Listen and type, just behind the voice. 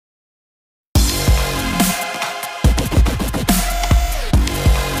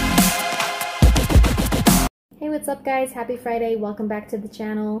what's up guys? Happy Friday. Welcome back to the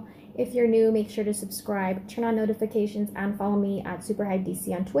channel. If you're new, make sure to subscribe, turn on notifications, and follow me at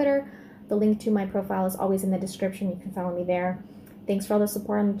SuperHypeDC on Twitter. The link to my profile is always in the description. You can follow me there. Thanks for all the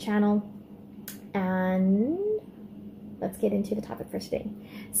support on the channel. And let's get into the topic for today.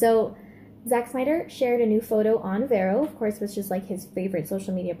 So Zack Snyder shared a new photo on Vero, of course, which is like his favorite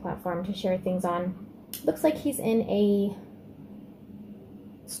social media platform to share things on. Looks like he's in a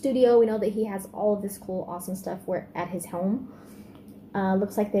studio. We know that he has all of this cool, awesome stuff at his home.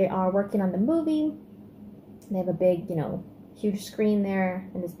 Looks like they are working on the movie. They have a big, huge screen there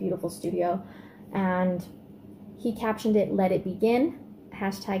in this beautiful studio. And he captioned it, "Let it begin."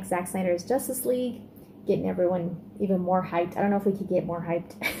 Hashtag Zack Snyder's Justice League. Getting everyone even more hyped. I don't know if we could get more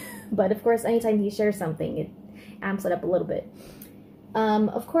hyped. But of course, anytime he shares something, it amps it up a little bit.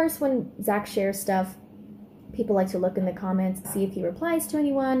 Of course, when Zack shares stuff, people like to look in the comments, see if he replies to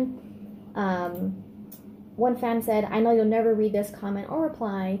anyone. One fan said, "I know you'll never read this comment or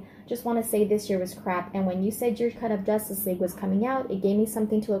reply. Just want to say this year was crap. And when you said your cut of Justice League was coming out, it gave me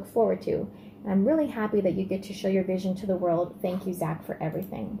something to look forward to. And I'm really happy that you get to show your vision to the world. Thank you, Zack, for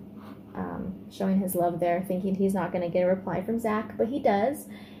everything." Showing his love there, thinking he's not going to get a reply from Zack, but he does.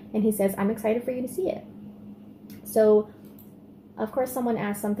 And he says, "I'm excited for you to see it." So, of course, someone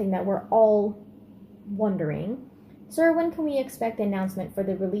asked something that we're all wondering. "Sir, when can we expect the announcement for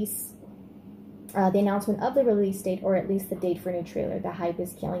the release, the announcement of the release date, or at least the date for a new trailer? The hype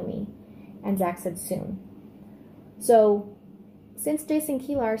is killing me." And Zack said soon. So, since Jason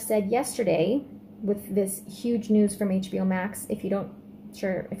Kilar said yesterday, with this huge news from HBO Max, if you're not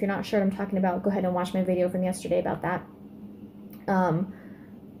sure what I'm talking about, go ahead and watch my video from yesterday about that.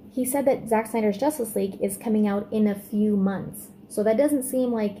 He said that Zack Snyder's Justice League is coming out in a few months. So that doesn't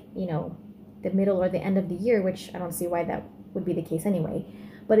seem like, the middle or the end of the year, which I don't see why that would be the case anyway.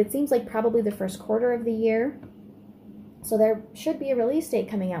 But it seems like probably the first quarter of the year. So there should be a release date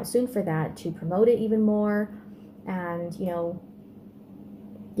coming out soon for that to promote it even more and,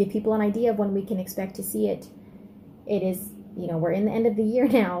 give people an idea of when we can expect to see it. It is, we're in the end of the year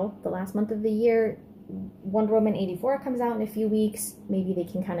now, the last month of the year. Wonder Woman 84 comes out in a few weeks. Maybe they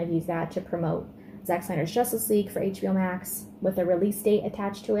can kind of use that to promote Zack Snyder's Justice League for HBO Max with a release date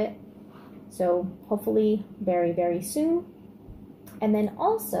attached to it. So hopefully very, very soon. And then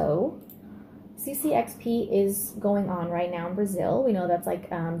also, CCXP is going on right now in Brazil. We know that's like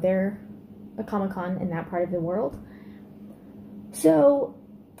they're a Comic-Con in that part of the world. So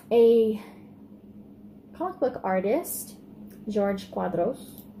a comic book artist, George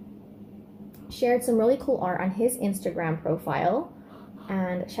Quadros, shared some really cool art on his Instagram profile.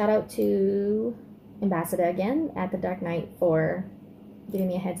 And shout out to Ambassador again at The Dark Knight for giving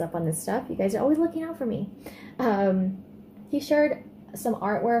me a heads up on this stuff. You guys are always looking out for me. He shared some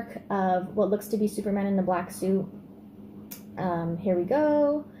artwork of what looks to be Superman in a black suit. Here we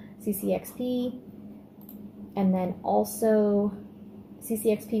go. CCXP. And then also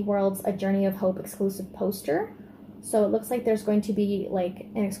CCXP World's A Journey of Hope exclusive poster. So it looks like there's going to be like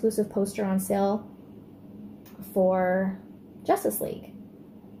an exclusive poster on sale for Justice League.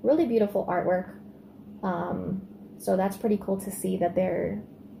 Really beautiful artwork. So that's pretty cool to see that they're,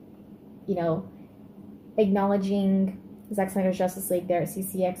 acknowledging Zack Snyder's Justice League there at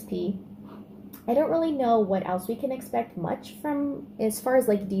CCXP. I don't really know what else we can expect much from as far as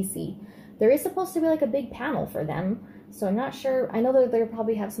like DC. There is supposed to be like a big panel for them. So I'm not sure. I know that they'll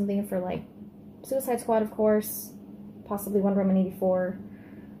probably have something for like Suicide Squad, of course. Possibly Wonder Woman 84.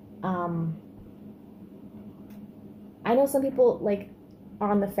 I know some people are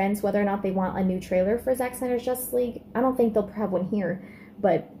on the fence whether or not they want a new trailer for Zack Snyder's Justice League. I don't think they'll have one here,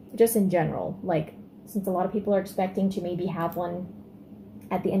 but just in general, since a lot of people are expecting to maybe have one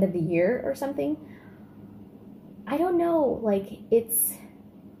at the end of the year or something. I don't know, it's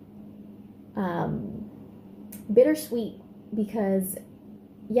bittersweet because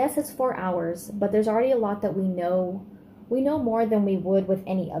yes, it's 4 hours, but there's already a lot that we know. We know more than we would with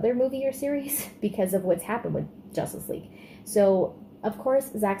any other movie or series because of what's happened with Justice League. So, of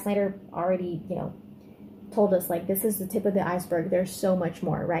course, Zack Snyder already, told us, this is the tip of the iceberg. There's so much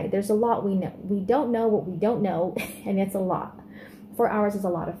more, right? There's a lot we know. We don't know what we don't know, and it's a lot. 4 hours is a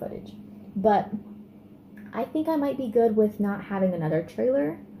lot of footage. But I think I might be good with not having another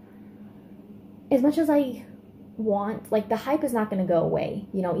trailer. As much as I want, the hype is not going to go away.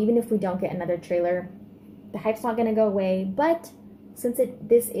 Even if we don't get another trailer, the hype's not going to go away. But since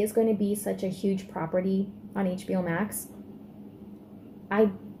this is going to be such a huge property on HBO Max,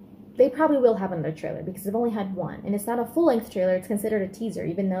 they probably will have another trailer because they've only had one. And it's not a full-length trailer. It's considered a teaser,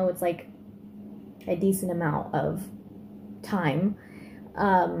 even though it's a decent amount of time.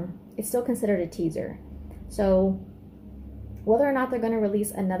 It's still considered a teaser. So whether or not they're going to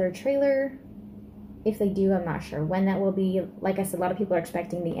release another trailer, if they do, I'm not sure when that will be. Like I said, a lot of people are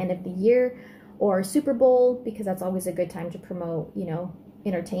expecting the end of the year or Super Bowl, because that's always a good time to promote, you know,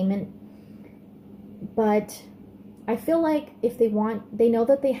 entertainment. But I feel like if they want, they know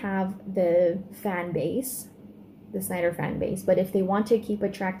that they have the fan base, the Snyder fan base, but if they want to keep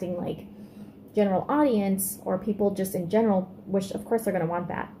attracting like general audience or people just in general, which of course they're going to want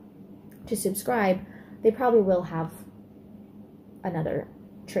that, to subscribe, they probably will have another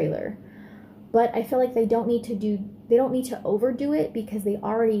trailer. But I feel like they don't need to overdo it, because they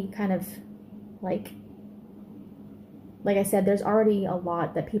already kind of like I said, there's already a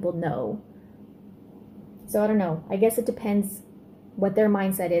lot that people know. So I don't know. I guess it depends what their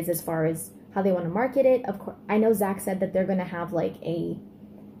mindset is as far as how they want to market it. Of course, I know Zack said that they're going to have like a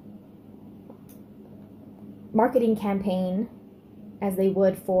marketing campaign as they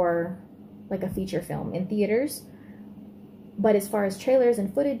would for like a feature film in theaters. But as far as trailers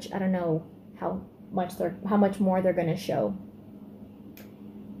and footage, I don't know how much more they're going to show.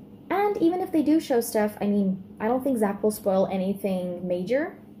 And even if they do show stuff, I mean, I don't think Zack will spoil anything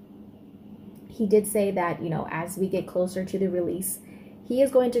major. He did say that, you know, as we get closer to the release, he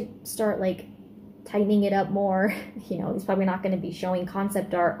is going to start like tightening it up more. You know, he's probably not going to be showing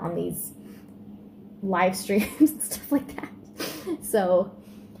concept art on these live streams and stuff like that. So,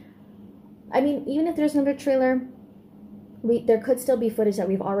 I mean, even if there's another trailer, there could still be footage that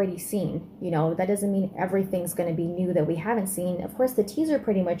we've already seen. You know, that doesn't mean everything's going to be new that we haven't seen. Of course, the teaser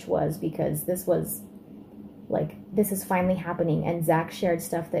pretty much was, because this was like, this is finally happening, and Zack shared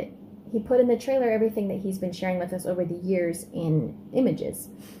stuff that he put in the trailer, everything that he's been sharing with us over the years in images.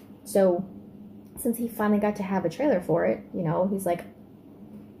 So since he finally got to have a trailer for it, you know, he's like,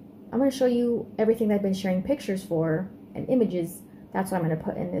 I'm going to show you everything that I've been sharing pictures for and images. That's what I'm going to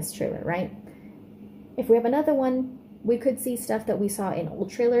put in this trailer, right? If we have another one, we could see stuff that we saw in old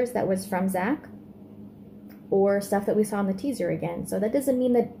trailers that was from Zack, or stuff that we saw in the teaser again. So that doesn't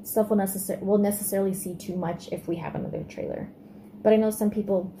mean that stuff we'll necessarily see too much if we have another trailer. But I know some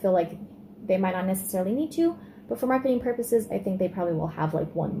people feel like they might not necessarily need to, but for marketing purposes, I think they probably will have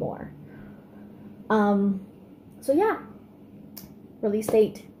like one more. So yeah, release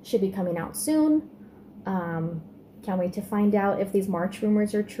date should be coming out soon. Can't wait to find out if these March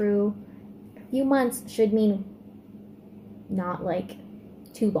rumors are true. A few months should mean not like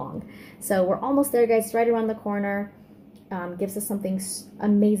too long. So we're almost there, guys. It's right around the corner. Gives us something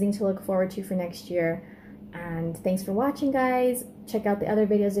amazing to look forward to for next year. And thanks for watching, guys. Check out the other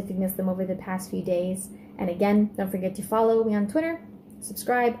videos if you missed them over the past few days. And again, don't forget to follow me on Twitter,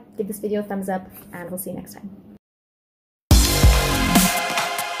 subscribe, give this video a thumbs up, and we'll see you next time.